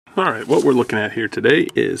Alright, what we're looking at here today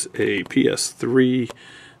is a PS3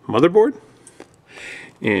 motherboard,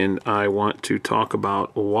 and I want to talk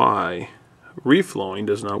about why reflowing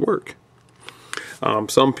does not work.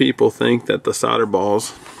 Some people think that the solder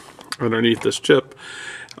balls underneath this chip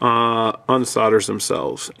unsolders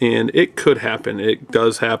themselves, and it could happen. It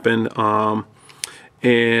does happen,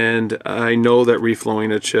 and I know that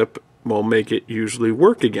reflowing a chip will make it usually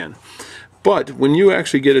work again. But when you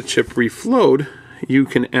actually get a chip reflowed, you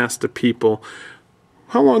can ask the people,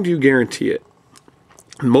 how long do you guarantee it?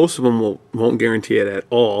 Most of them won't guarantee it at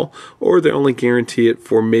all, or they only guarantee it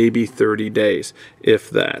for maybe 30 days, if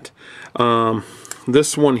that.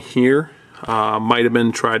 This one here might have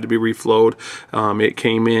been tried to be reflowed. It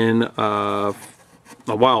came in a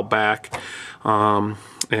while back,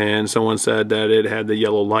 and someone said that it had the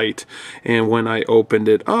yellow light, and when I opened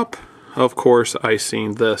it up, of course I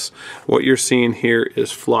seen this. What you're seeing here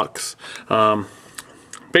is flux.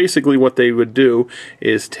 Basically what they would do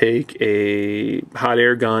is take a hot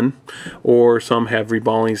air gun, or some have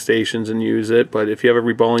reballing stations and use it, but if you have a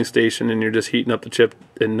reballing station and you're just heating up the chip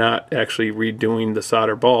and not actually redoing the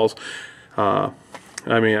solder balls, I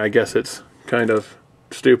mean, I guess it's kind of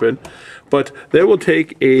stupid, but they will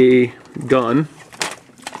take a gun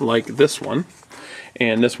like this one,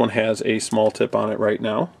 and this one has a small tip on it right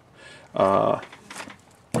now,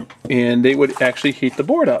 and they would actually heat the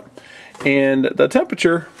board up. And the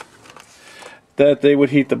temperature that they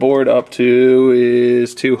would heat the board up to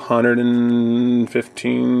is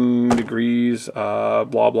 215 degrees, blah,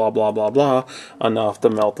 blah, blah, blah, blah, enough to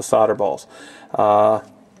melt the solder balls. Now,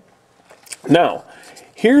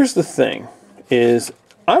 here's the thing, is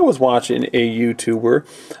I was watching a YouTuber.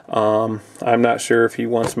 I'm not sure if he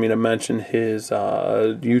wants me to mention his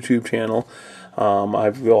YouTube channel. I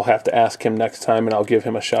will have to ask him next time, and I'll give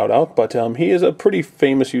him a shout out, but he is a pretty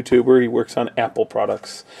famous YouTuber. He works on Apple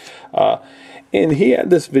products, and he had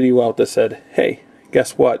this video out that said, hey,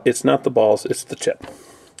 guess what, it's not the balls, it's the chip.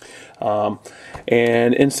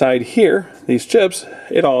 And inside here, these chips,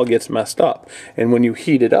 it all gets messed up, and when you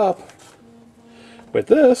heat it up with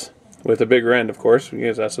this, with a bigger end, of course,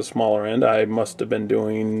 because that's a smaller end. I must have been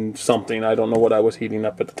doing something, I don't know what I was heating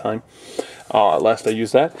up at the time, last I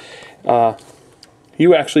used that.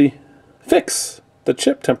 You actually fix the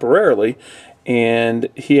chip temporarily, and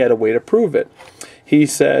he had a way to prove it. He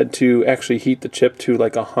said to actually heat the chip to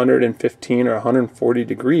like 115 or 140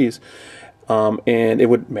 degrees, and it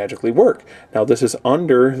would magically work. Now this is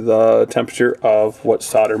under the temperature of what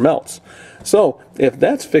solder melts. So if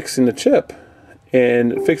that's fixing the chip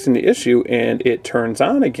and fixing the issue and it turns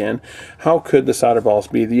on again, how could the solder balls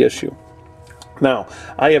be the issue? Now,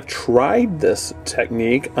 I have tried this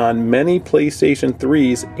technique on many PlayStation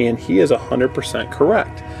 3s, and he is 100%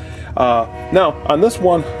 correct. Now, on this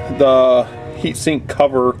one, the heatsink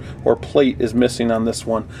cover or plate is missing on this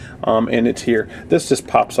one, and it's here. This just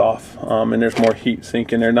pops off, and there's more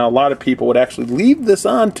heatsink in there. Now, a lot of people would actually leave this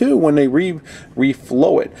on too when they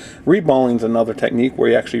reflow it. Reballing is another technique where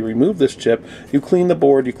you actually remove this chip, you clean the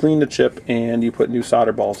board, you clean the chip, and you put new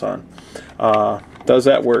solder balls on. Does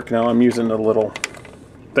that work? Now I'm using a little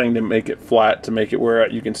thing to make it flat, to make it where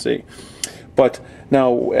you can see. But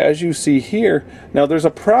now, as you see here, now there's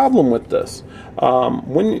a problem with this.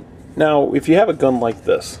 Now, if you have a gun like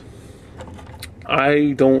this,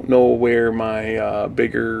 I don't know where my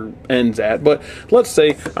bigger end's at, but let's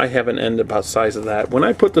say I have an end about the size of that. When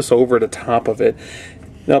I put this over the top of it,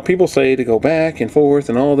 now people say to go back and forth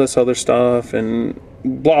and all this other stuff and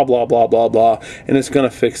blah, blah, blah, blah, blah, and it's going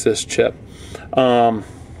to fix this chip.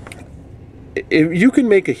 If you can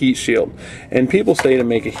make a heat shield, and people say to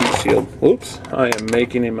make a heat shield, oops, I am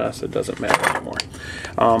making a mess, it doesn't matter anymore.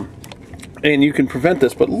 And you can prevent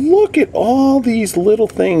this, but look at all these little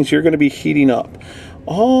things you're going to be heating up.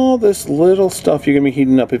 All this little stuff you're going to be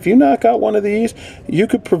heating up. If you knock out one of these, you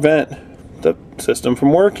could prevent the system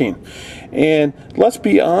from working. And let's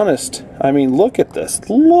be honest, I mean, look at this.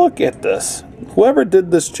 Look at this. Whoever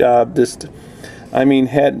did this job just, I mean,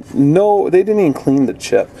 had no, they didn't even clean the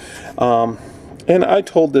chip. And I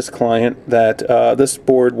told this client that this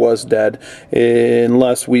board was dead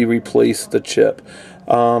unless we replace the chip.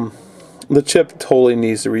 The chip totally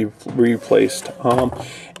needs to be replaced.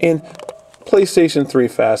 And PlayStation 3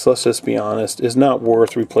 Fast, let's just be honest, is not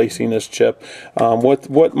worth replacing this chip.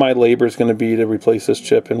 What my labor is going to be to replace this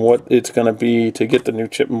chip and what it's going to be to get the new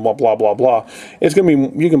chip and blah, blah, blah, blah. It's going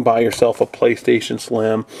to be, you can buy yourself a PlayStation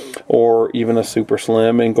Slim or even a Super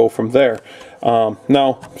Slim and go from there.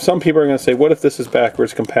 Now, some people are going to say, what if this is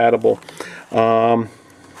backwards compatible?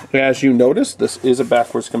 As you notice, this is a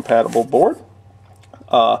backwards compatible board.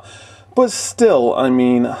 But still, I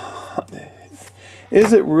mean,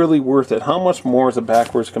 is it really worth it? How much more is a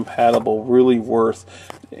backwards compatible really worth?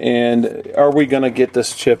 And are we going to get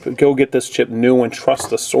this chip, go get this chip new and trust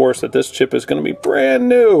the source that this chip is going to be brand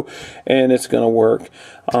new and it's going to work?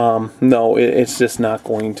 No, it's just not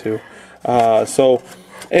going to.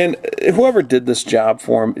 And whoever did this job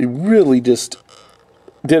for him, it really just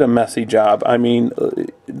did a messy job. I mean,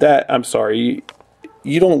 I'm sorry,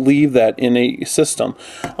 you don't leave that in a system.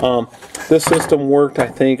 This system worked, I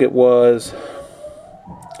think it was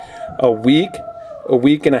a week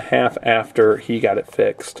and a half after he got it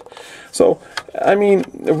fixed. So, I mean,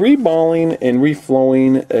 reballing and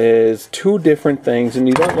reflowing is two different things, and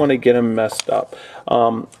you don't want to get them messed up.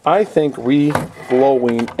 I think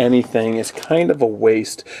reflowing anything is kind of a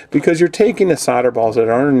waste, because you're taking the solder balls that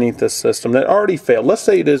are underneath this system that already failed. Let's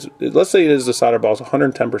say it is the solder balls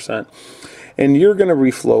 110%. And you're going to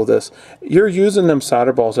reflow this. You're using them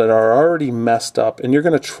solder balls that are already messed up, and you're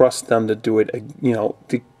going to trust them to do it,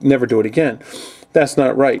 to never do it again. That's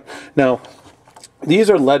not right. Now, these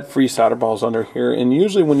are lead-free solder balls under here, and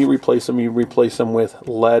usually when you replace them with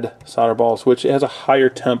lead solder balls, which has a higher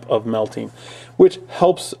temp of melting, which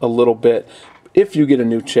helps a little bit if you get a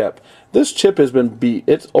new chip. This chip has been beat.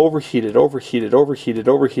 It's overheated.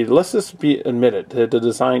 Let's just admit it. The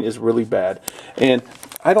design is really bad. And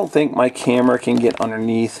I don't think my camera can get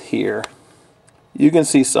underneath here. You can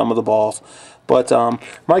see some of the balls. But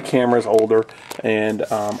my camera is older, and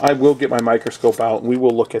I will get my microscope out, and we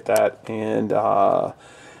will look at that. And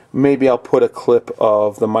maybe I'll put a clip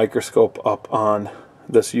of the microscope up on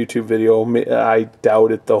this YouTube video. I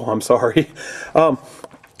doubt it, though. I'm sorry.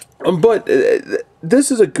 But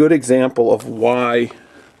this is a good example of why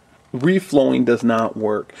reflowing does not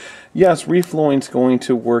work. Yes, reflowing is going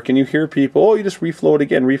to work, and you hear people, oh, you just reflow it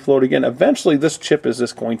again, reflow it again. Eventually, this chip is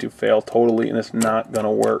just going to fail totally, and it's not going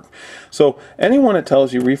to work. So anyone that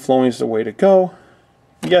tells you reflowing is the way to go,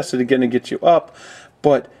 yes, it's going to get you up,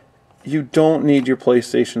 but you don't need your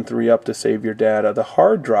PlayStation 3 up to save your data. The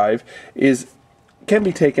hard drive can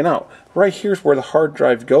be taken out. Right here's where the hard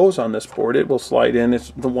drive goes on this board. It will slide in.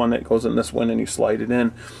 It's the one that goes in this one, and you slide it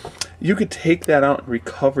in. You could take that out and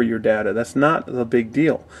recover your data. That's not the big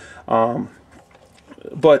deal.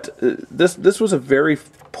 But this was a very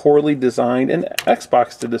poorly designed, and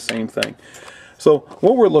Xbox did the same thing. So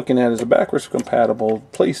what we're looking at is a backwards compatible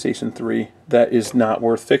PlayStation 3 that is not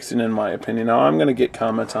worth fixing, in my opinion. Now, I'm going to get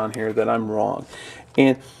comments on here that I'm wrong,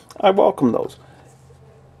 and I welcome those.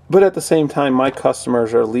 But at the same time, my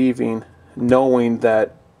customers are leaving knowing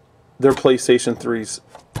that their PlayStation 3's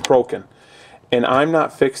broken, and I'm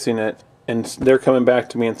not fixing it, and they're coming back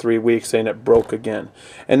to me in 3 weeks saying it broke again.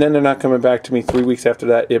 And then they're not coming back to me 3 weeks after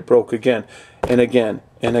that, it broke again, and again,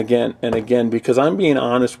 and again, and again, because I'm being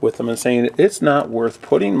honest with them and saying it's not worth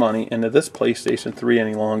putting money into this PlayStation 3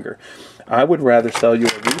 any longer. I would rather sell you a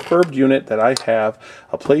refurbed unit that I have,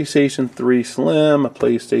 a PlayStation 3 Slim, a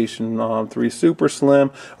PlayStation 3 Super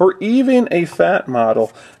Slim, or even a fat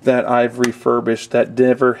model that I've refurbished that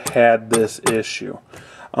never had this issue.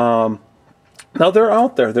 Now they're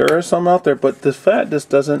out there. There are some out there, but the fat just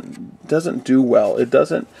doesn't do well. It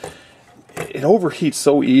overheats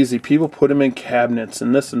so easy. People put them in cabinets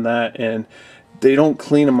and this and that, and they don't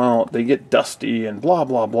clean them out. They get dusty and blah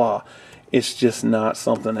blah blah. It's just not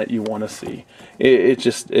something that you want to see. It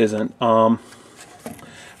just isn't.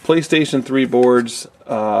 PlayStation 3 boards.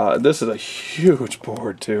 This is a huge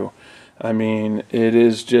board too. I mean, it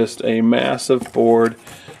is just a massive board.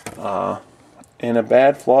 And a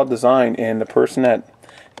bad flawed design, and the person that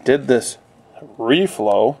did this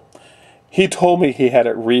reflow, he told me he had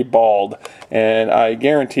it reballed, and I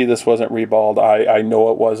guarantee this wasn't reballed. I know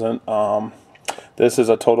it wasn't. This is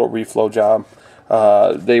a total reflow job.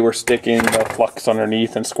 They were sticking the flux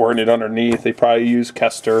underneath and squirting it underneath. They probably used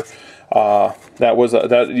Kester.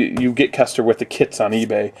 You get Kester with the kits on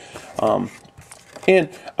eBay. And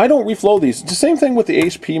I don't reflow these. The same thing with the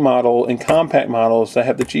HP model and compact models that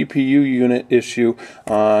have the GPU unit issue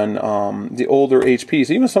on the older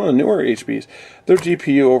HPs, even some of the newer HPs. Their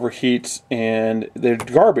GPU overheats and they're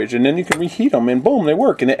garbage, and then you can reheat them and boom, they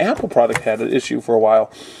work. And the Apple product had an issue for a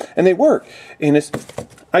while, and they work. And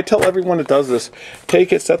I tell everyone that does this,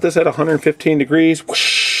 take it, set this at 115 degrees,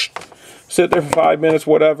 whoosh, sit there for 5 minutes,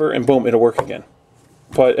 whatever, and boom, it'll work again.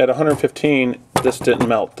 But at 115, this didn't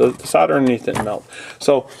melt. The solder underneath didn't melt.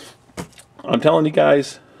 So I'm telling you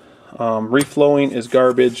guys, reflowing is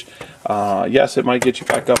garbage. Yes, it might get you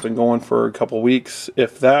back up and going for a couple weeks,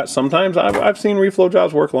 if that. Sometimes I've seen reflow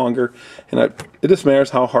jobs work longer, and it just matters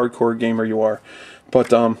how hardcore a gamer you are. But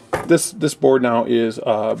this board now is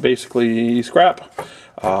basically scrap.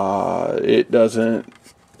 It doesn't.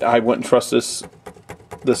 I wouldn't trust this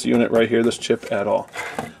this unit right here, this chip at all.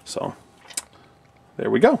 So there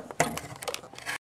we go.